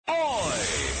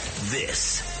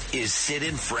This is Sid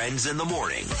and Friends in the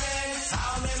Morning.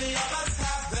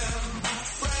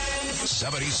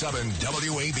 77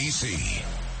 WABC.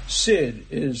 Sid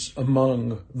is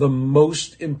among the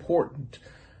most important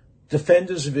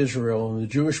defenders of Israel and the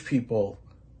Jewish people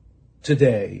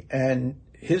today, and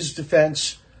his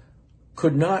defense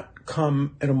could not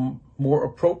come at a more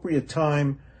appropriate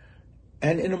time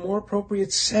and in a more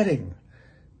appropriate setting.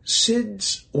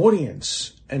 Sid's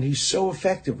audience, and he's so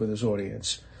effective with his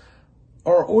audience,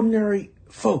 are ordinary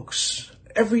folks,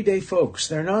 everyday folks.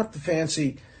 They're not the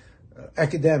fancy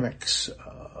academics.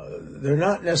 They're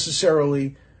not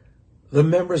necessarily the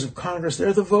members of Congress.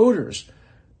 They're the voters.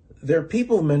 They're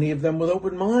people, many of them, with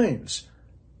open minds.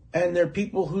 And they're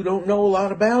people who don't know a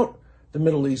lot about the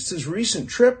Middle East. His recent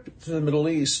trip to the Middle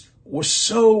East was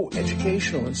so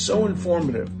educational and so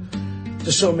informative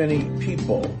to so many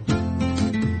people.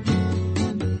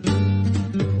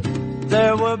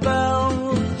 There were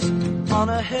bells on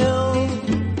a hill,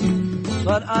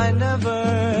 but I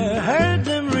never heard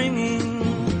them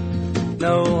ringing.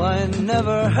 No, I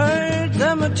never heard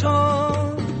them at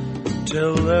all,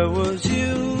 till there was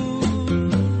you.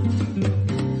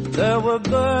 There were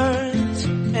birds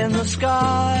in the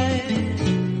sky,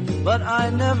 but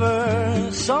I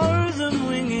never saw them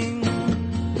winging.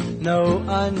 No,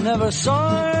 I never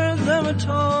saw them at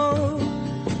all,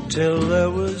 till there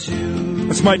was you.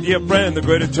 That's my dear friend, the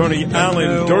great attorney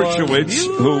Alan Dershowitz,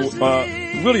 who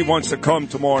really wants to come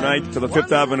tomorrow night to the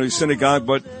Fifth Avenue Synagogue,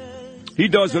 but he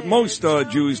does what most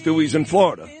Jews do. He's in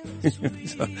Florida.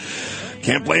 So,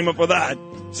 can't blame him for that.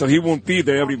 So he won't be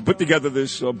there. We put together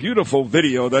this beautiful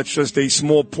video. That's just a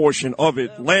small portion of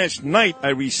it. Last night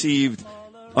I received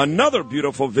another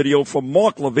beautiful video from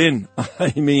Mark Levin.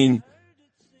 I mean,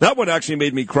 that one actually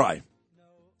made me cry.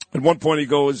 At one point he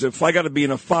goes, if I got to be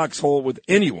in a foxhole with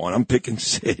anyone, I'm picking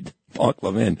Sid. Mark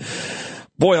Levin.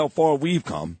 Boy, how far we've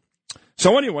come.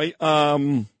 So anyway, I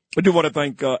do want to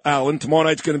thank Alan. Tomorrow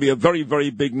night's going to be a very, very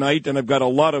big night, and I've got a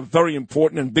lot of very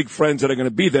important and big friends that are going to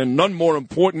be there. None more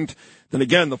important than,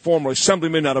 again, the former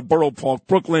Assemblyman out of Borough Park,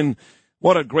 Brooklyn.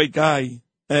 What a great guy.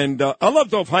 And I love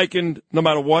Dov Hikind no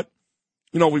matter what.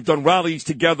 You know, we've done rallies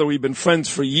together. We've been friends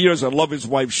for years. I love his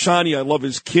wife, Shani. I love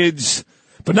his kids.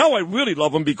 But now I really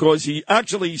love him because he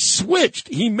actually switched.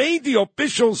 He made the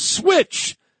official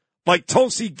switch, like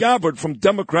Tulsi Gabbard from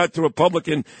Democrat to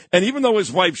Republican. And even though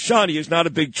his wife, Shani, is not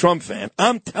a big Trump fan,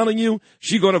 I'm telling you,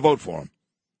 she's going to vote for him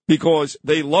because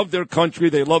they love their country,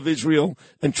 they love Israel,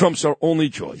 and Trump's our only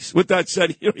choice. With that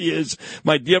said, here he is,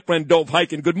 my dear friend Dov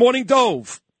Hikind. Good morning,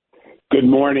 Dov. Good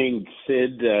morning,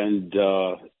 Sid, and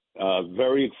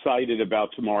very excited about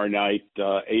tomorrow night,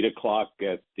 8 o'clock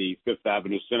at the Fifth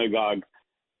Avenue Synagogue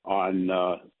on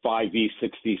 5 East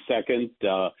 62nd.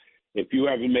 If you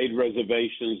haven't made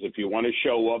reservations, if you want to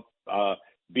show up,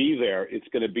 be there. It's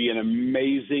going to be an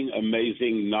amazing,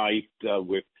 amazing night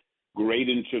with great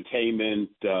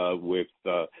entertainment, with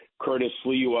Curtis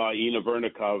Liwa, Ina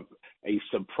Vernikov, a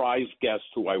surprise guest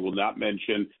who I will not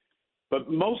mention. But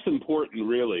most important,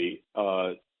 really,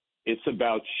 it's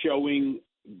about showing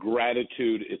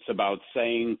gratitude. It's about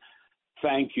saying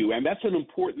thank you. And that's an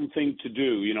important thing to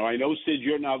do. You know, I know, Sid,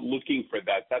 you're not looking for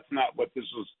that. That's not what this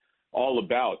is all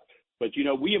about. But, you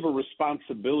know, we have a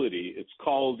responsibility. It's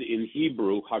called in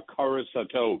Hebrew, hakaras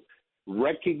hatov,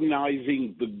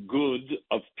 recognizing the good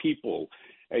of people.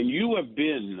 And you have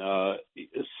been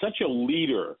such a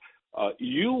leader.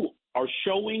 You are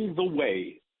showing the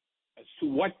way as to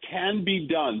what can be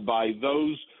done by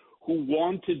those who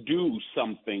want to do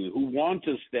something, who want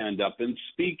to stand up and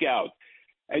speak out.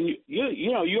 And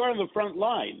you know, you're on the front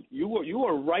line. You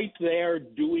are right there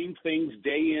doing things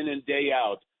day in and day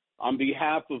out on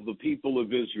behalf of the people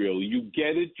of Israel. You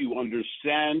get it. You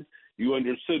understand. You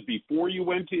understood before you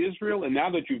went to Israel, and now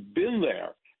that you've been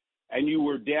there, and you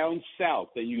were down south,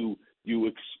 and you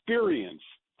experienced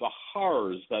the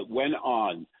horrors that went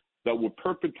on, that were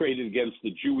perpetrated against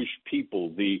the Jewish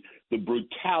people, the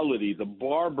brutality, the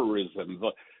barbarism,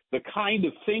 the kind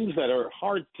of things that are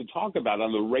hard to talk about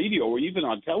on the radio or even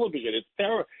on television. It's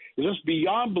terrible. It's just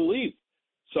beyond belief.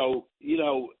 So, you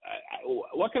know,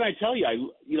 what can I tell you? I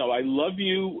love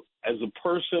you as a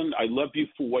person. I love you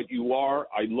for what you are.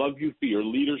 I love you for your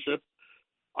leadership.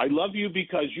 I love you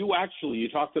because you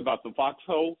talked about the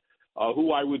foxhole,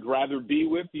 who I would rather be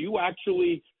with. You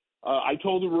actually, I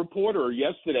told a reporter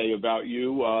yesterday about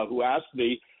you who asked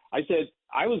me, I said,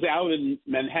 I was out in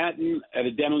Manhattan at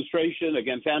a demonstration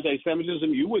against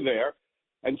anti-Semitism. You were there,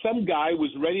 and some guy was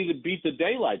ready to beat the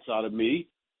daylights out of me,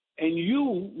 and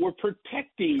you were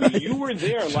protecting me. You were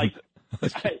there like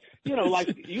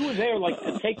Like you were there, like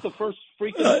to take the first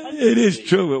freaking. It is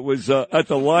true. It was at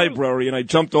the library, and I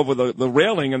jumped over the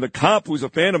railing, and the cop, who's a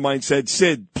fan of mine, said,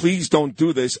 "Sid, please don't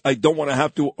do this. I don't want to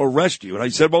have to arrest you." And I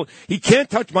said, "Well, he can't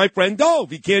touch my friend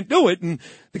Dove. He can't do it." And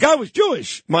the guy was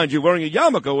Jewish, mind you, wearing a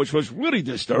yarmulke, which was really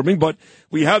disturbing. But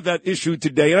we have that issue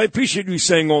today, and I appreciate you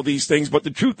saying all these things. But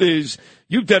the truth is,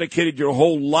 you've dedicated your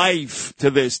whole life to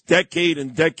this, decade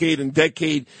and decade and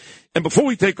decade. And before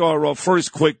we take our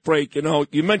first quick break,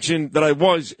 you mentioned that I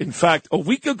was, in fact, a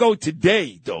week ago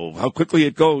today, Dove, how quickly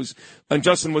it goes, and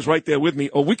Justin was right there with me,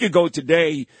 a week ago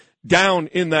today, down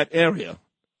in that area,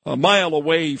 a mile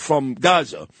away from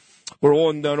Gaza, where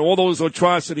on all those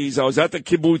atrocities, I was at the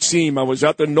kibbutzim, I was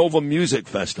at the Nova Music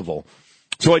Festival.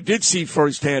 So I did see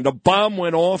firsthand, a bomb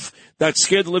went off that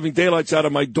scared the living daylights out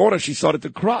of my daughter. She started to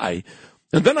cry.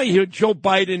 And then I hear Joe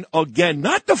Biden again,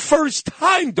 not the first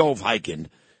time, Dove Hikind.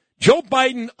 Joe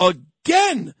Biden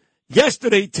again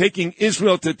yesterday taking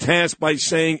Israel to task by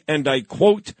saying, and I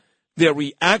quote, their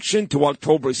reaction to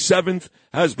October 7th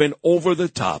has been over the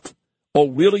top. Oh,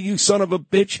 really, you son of a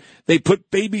bitch? They put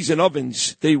babies in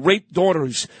ovens. They raped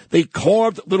daughters. They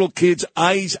carved little kids'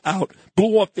 eyes out,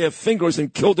 blew off their fingers,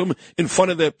 and killed them in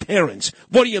front of their parents.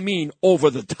 What do you mean,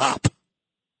 over the top?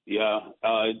 Yeah,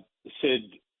 Sid,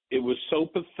 it was so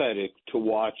pathetic to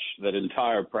watch that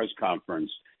entire press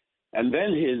conference. And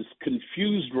then his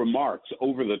confused remarks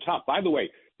over the top. By the way,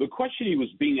 the question he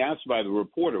was being asked by the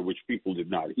reporter, which people did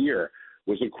not hear,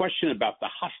 was a question about the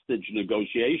hostage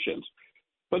negotiations.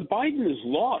 But Biden is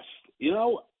lost.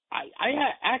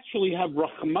 I actually have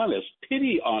Rahmanis,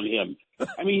 pity on him.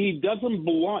 I mean, he doesn't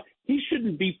belong. He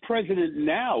shouldn't be president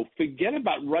now. Forget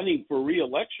about running for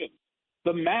re-election.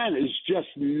 The man is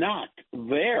just not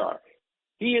there.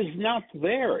 He is not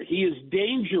there. He is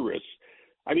dangerous.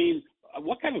 I mean,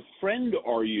 what kind of friend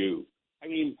are you? I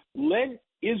mean, let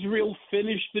Israel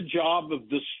finish the job of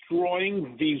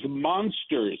destroying these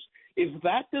monsters. If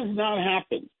that does not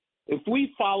happen, if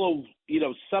we follow,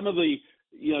 some of the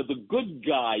good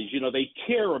guys, they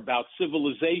care about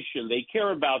civilization, they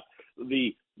care about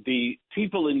the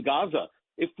people in Gaza.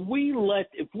 If we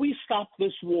stop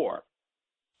this war,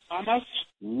 Hamas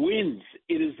wins.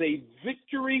 It is a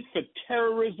victory for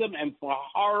terrorism and for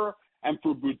horror and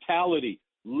for brutality.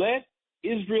 Let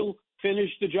Israel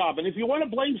finish the job. And if you want to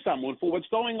blame someone for what's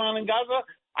going on in Gaza,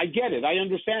 I get it. I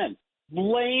understand.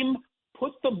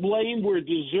 Put the blame where it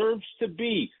deserves to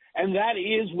be. And that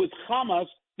is with Hamas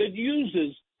that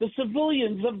uses the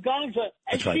civilians of Gaza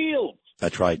as shields.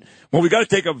 That's right. Well, we got to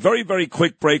take a very, very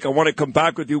quick break. I want to come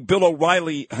back with you. Bill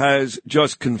O'Reilly has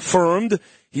just confirmed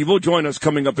he will join us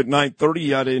coming up at 9:30. He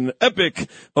had an epic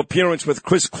appearance with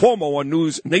Chris Cuomo on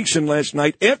News Nation last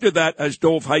night. After that, as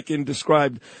Dove Hikind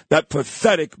described, that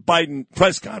pathetic Biden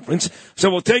press conference.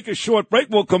 So we'll take a short break.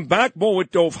 We'll come back more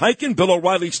with Dove Hikind. Bill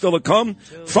O'Reilly still to come.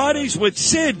 Fridays with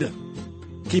Sid.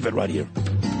 Keep it right here.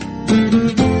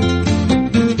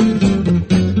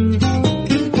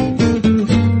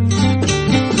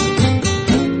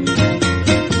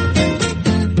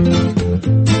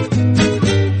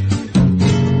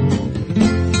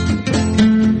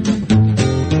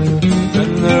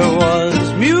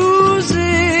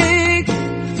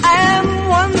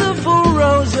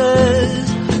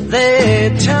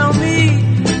 They tell me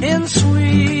in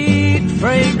sweet,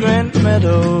 fragrant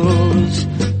meadows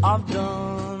of dawn.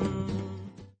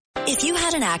 If you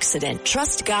had an accident,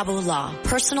 trust Gabu Law,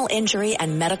 personal injury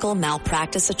and medical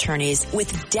malpractice attorneys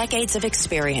with decades of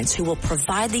experience who will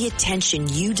provide the attention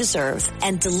you deserve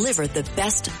and deliver the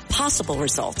best possible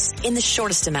results in the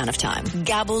shortest amount of time.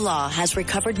 Gabu Law has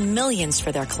recovered millions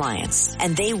for their clients,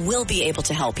 and they will be able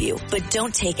to help you. But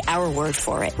don't take our word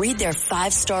for it. Read their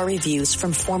 5-star reviews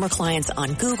from former clients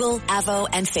on Google, Avo,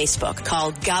 and Facebook.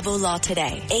 Call Gabu Law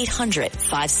today,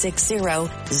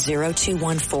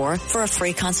 800-560-0214 for a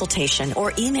free consultation,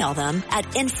 or email them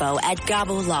at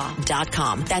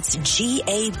info@gabulaw.com. That's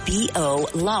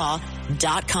GABO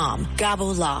law.com.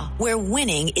 Gabu Law, where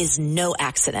winning is no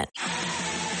accident.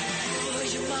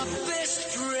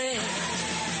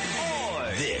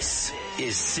 This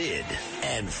is Sid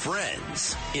and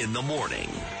Friends in the morning.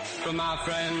 From my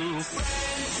friends.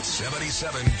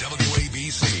 77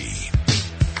 WABC.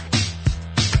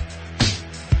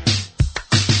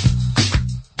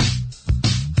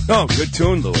 Oh, good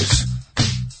tune, Lewis.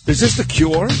 Is this The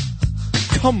Cure?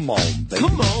 Come on, baby.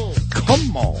 Come on.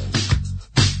 Come on.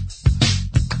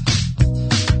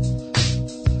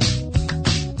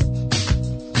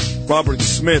 Robert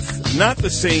Smith, not the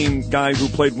same guy who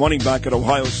played running back at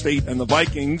Ohio State and the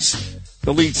Vikings,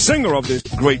 the lead singer of this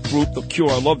great group, The Cure.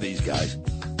 I love these guys.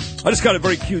 I just got a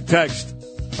very cute text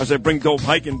as I bring Dove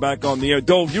Hikind back on the air.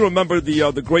 Dove, you remember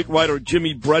the great writer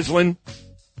Jimmy Breslin?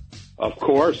 Of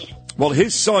course. Well,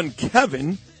 his son,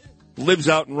 Kevin, lives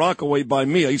out in Rockaway by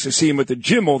me. I used to see him at the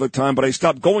gym all the time, but I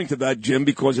stopped going to that gym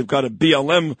because they've got a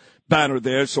BLM banner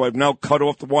there, so I've now cut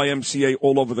off the YMCA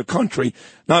all over the country.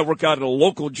 Now I work out at a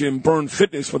local gym, Burn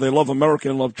Fitness, where they love America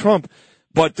and love Trump.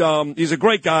 But he's a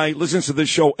great guy, listens to this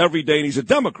show every day, and he's a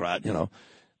Democrat, you know.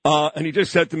 And he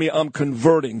just said to me, I'm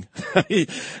converting.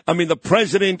 I mean, the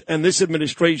president and this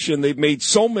administration, they've made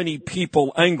so many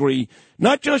people angry,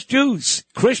 not just Jews.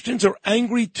 Christians are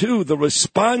angry, too. The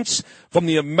response from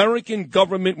the American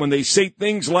government when they say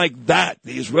things like that,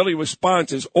 the Israeli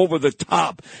response is over the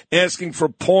top, asking for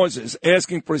pauses,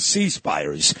 asking for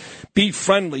ceasefires. Be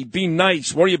friendly, be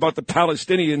nice, worry about the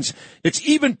Palestinians. It's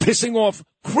even pissing off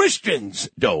Christians,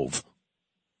 Dove.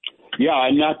 Yeah,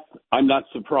 I'm not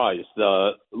surprised.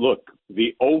 Look,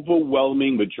 the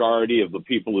overwhelming majority of the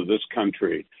people of this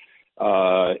country,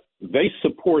 they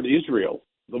support Israel.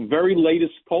 The very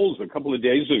latest polls a couple of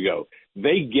days ago,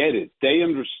 they get it. They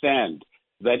understand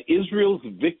that Israel's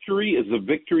victory is a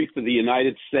victory for the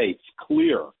United States,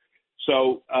 clear.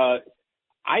 So I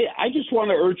just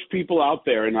want to urge people out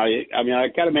there, and I mean, I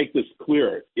got to make this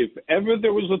clear. If ever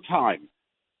there was a time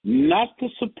not to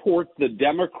support the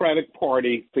Democratic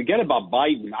Party, forget about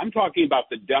Biden. I'm talking about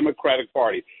the Democratic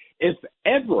Party. If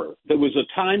ever there was a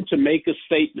time to make a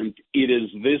statement, it is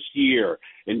this year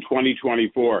in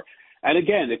 2024. And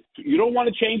again, if you don't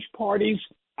want to change parties,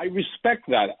 I respect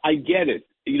that. I get it.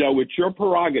 You know, it's your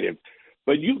prerogative.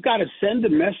 But you've got to send a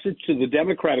message to the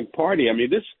Democratic Party. I mean,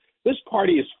 this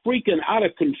party is freaking out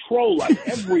of control at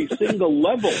every single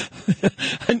level.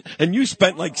 and you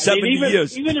spent like 70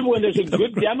 years. Even when there's a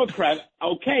good Democrat,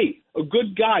 okay, a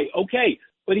good guy, okay,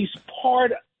 but he's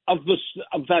part of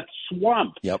that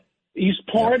swamp. Yep. He's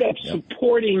part of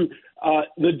supporting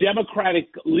the Democratic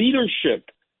leadership,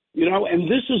 you know, and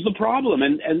this is the problem.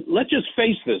 And let's just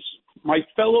face this, my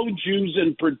fellow Jews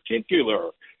in particular,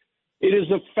 it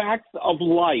is a fact of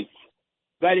life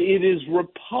that it is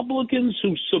Republicans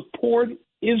who support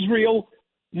Israel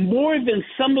more than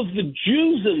some of the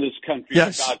Jews in this country,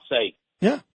 yes. For God's sake.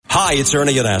 Yeah. Hi, it's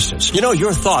Ernie Anastas. You know,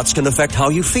 your thoughts can affect how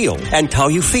you feel, and how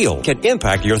you feel can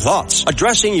impact your thoughts.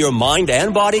 Addressing your mind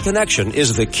and body connection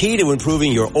is the key to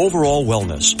improving your overall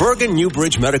wellness. Bergen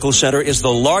Newbridge Medical Center is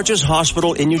the largest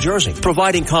hospital in New Jersey,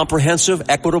 providing comprehensive,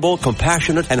 equitable,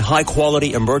 compassionate, and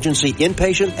high-quality emergency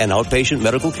inpatient and outpatient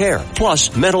medical care,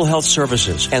 plus mental health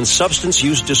services and substance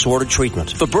use disorder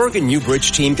treatment. The Bergen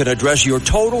Newbridge team can address your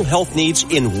total health needs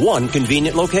in one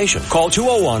convenient location. Call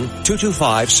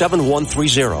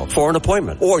 201-225-7130. For an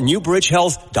appointment or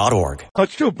newbridgehealth.org.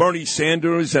 That's true. Bernie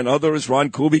Sanders and others,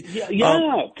 Ron Kuby. Yeah,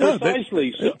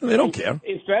 precisely. They don't care.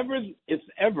 If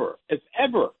ever,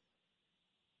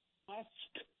 must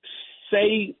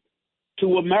say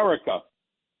to America,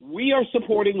 we are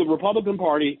supporting the Republican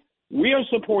Party. We are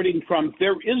supporting Trump.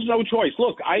 There is no choice.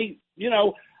 Look, I'm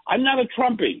not a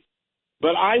Trumpy,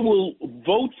 but I will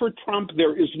vote for Trump.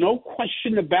 There is no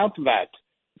question about that.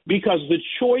 Because the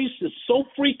choice is so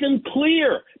freaking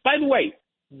clear. By the way,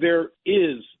 there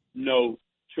is no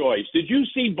choice. Did you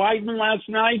see Biden last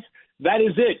night? That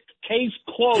is it. Case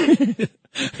closed.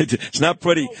 It's not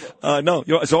pretty. No.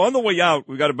 So on the way out,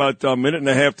 we've got about a minute and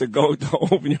a half to go.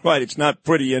 You're right. It's not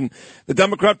pretty. And the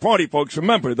Democrat Party, folks,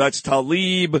 remember, that's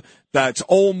Tlaib, that's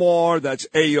Omar, that's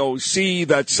AOC,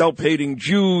 that's self-hating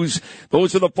Jews.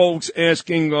 Those are the folks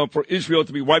asking for Israel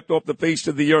to be wiped off the face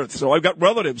of the earth. So I've got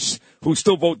relatives who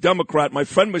still vote Democrat. My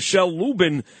friend Michelle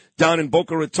Lubin down in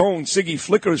Boca Raton, Siggy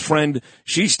Flicker's friend,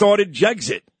 she started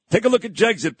Jexit. Take a look at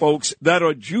Jexit, folks, that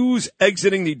are Jews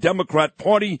exiting the Democrat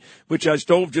Party, which, as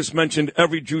Dove just mentioned,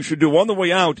 every Jew should do. On the way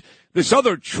out, this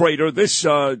other traitor, this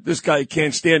guy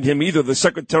can't stand him either, the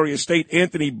Secretary of State,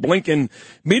 Anthony Blinken,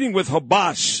 meeting with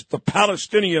Abbas, the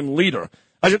Palestinian leader.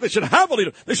 I said they should have a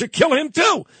leader. They should kill him,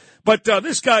 too. But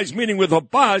this guy's meeting with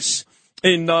Abbas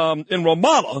in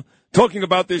Ramallah, talking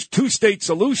about this two-state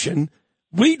solution.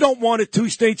 We don't want a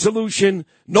two-state solution.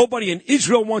 Nobody in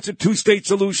Israel wants a two-state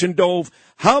solution, Dove.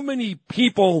 How many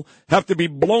people have to be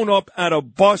blown up at a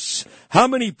bus? How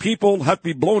many people have to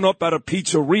be blown up at a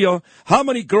pizzeria? How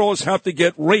many girls have to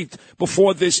get raped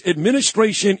before this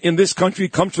administration in this country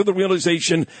comes to the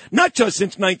realization, not just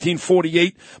since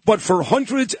 1948, but for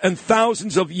hundreds and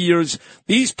thousands of years,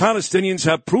 these Palestinians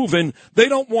have proven they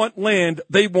don't want land,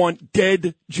 they want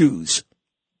dead Jews.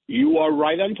 You are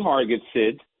right on target,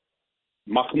 Sid.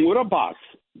 Mahmoud Abbas,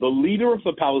 the leader of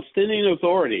the Palestinian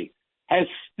Authority, has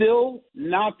still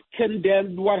not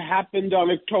condemned what happened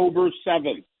on October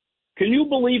 7th. Can you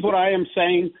believe what I am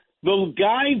saying? The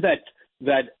guy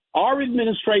that our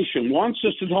administration wants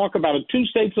us to talk about a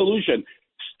two-state solution,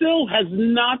 still has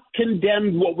not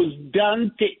condemned what was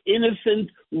done to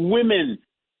innocent women,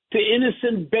 to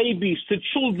innocent babies, to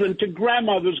children, to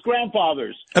grandmothers,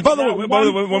 grandfathers. And by the way,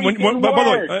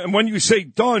 when you say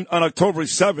done on October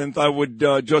 7th, I would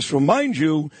just remind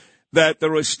you that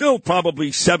there are still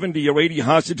probably 70 or 80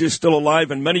 hostages still alive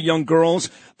and many young girls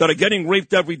that are getting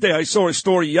raped every day. I saw a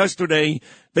story yesterday.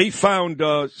 They found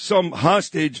some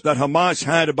hostage that Hamas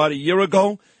had about a year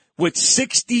ago with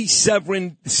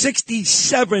 67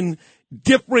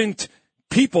 different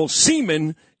people,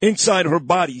 semen, inside her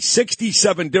body.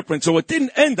 67 different. So it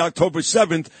didn't end October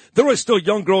 7th. There are still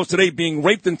young girls today being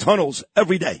raped in tunnels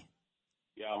every day.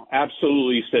 Yeah,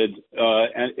 absolutely, Sid.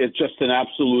 And it's just an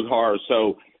absolute horror.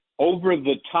 So, over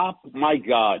the top, my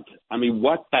God. I mean,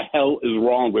 what the hell is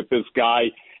wrong with this guy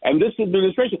and this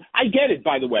administration? I get it,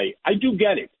 by the way. I do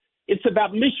get it. It's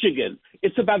about Michigan.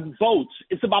 It's about votes.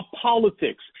 It's about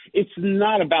politics. It's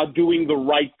not about doing the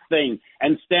right thing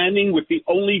and standing with the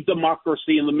only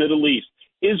democracy in the Middle East.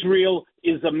 Israel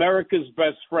is America's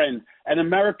best friend, and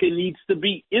America needs to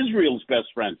be Israel's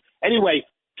best friend. Anyway,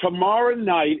 tomorrow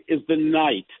night is the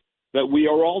night that we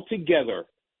are all together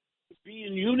be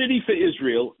in unity for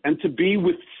Israel and to be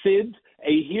with Sid,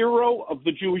 a hero of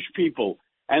the Jewish people.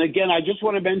 And again, I just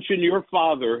want to mention your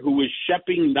father, who was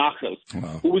Shepping Nachas,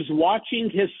 who was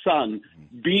watching his son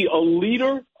be a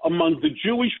leader among the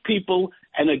Jewish people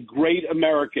and a great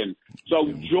American.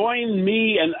 So join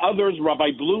me and others,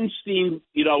 Rabbi Bloomstein,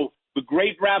 the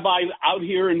great rabbi out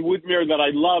here in Woodmere that I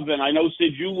love, and I know,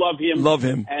 Sid, you love him. Love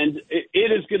him. And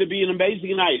it is going to be an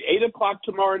amazing night. 8 o'clock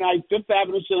tomorrow night, 5th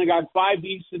Avenue Synagogue, 5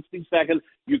 East 62nd.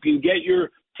 You can get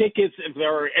your tickets if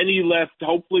there are any left.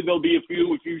 Hopefully there'll be a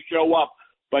few if you show up.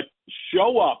 But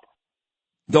show up.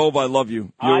 Dove, I love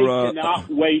you. I cannot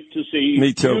wait to see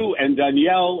me too. You and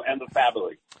Danielle and the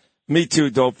family. Me too,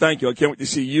 Dove. Thank you. I can't wait to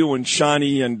see you and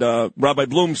Shani and Rabbi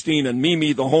Bloomstein and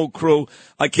Mimi, the whole crew.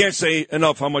 I can't say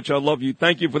enough how much I love you.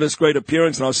 Thank you for this great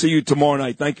appearance, and I'll see you tomorrow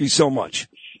night. Thank you so much.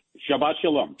 Shabbat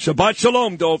Shalom. Shabbat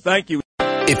Shalom, Dove. Thank you.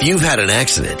 If you've had an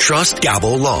accident, trust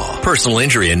Gabo Law. Personal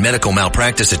injury and medical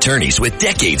malpractice attorneys with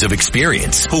decades of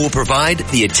experience who will provide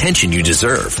the attention you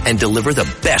deserve and deliver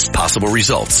the best possible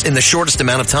results in the shortest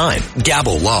amount of time.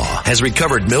 Gabo Law has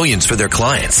recovered millions for their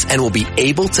clients and will be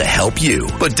able to help you.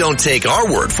 But don't take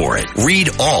our word for it.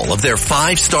 Read all of their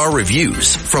 5-star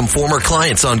reviews from former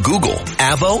clients on Google,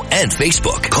 Avo, and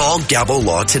Facebook. Call Gabo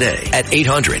Law today at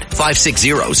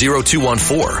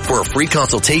 800-560-0214 for a free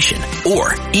consultation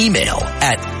or email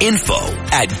at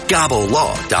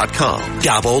info@gabolaw.com.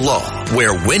 Gabo Law,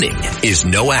 where winning is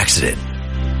no accident.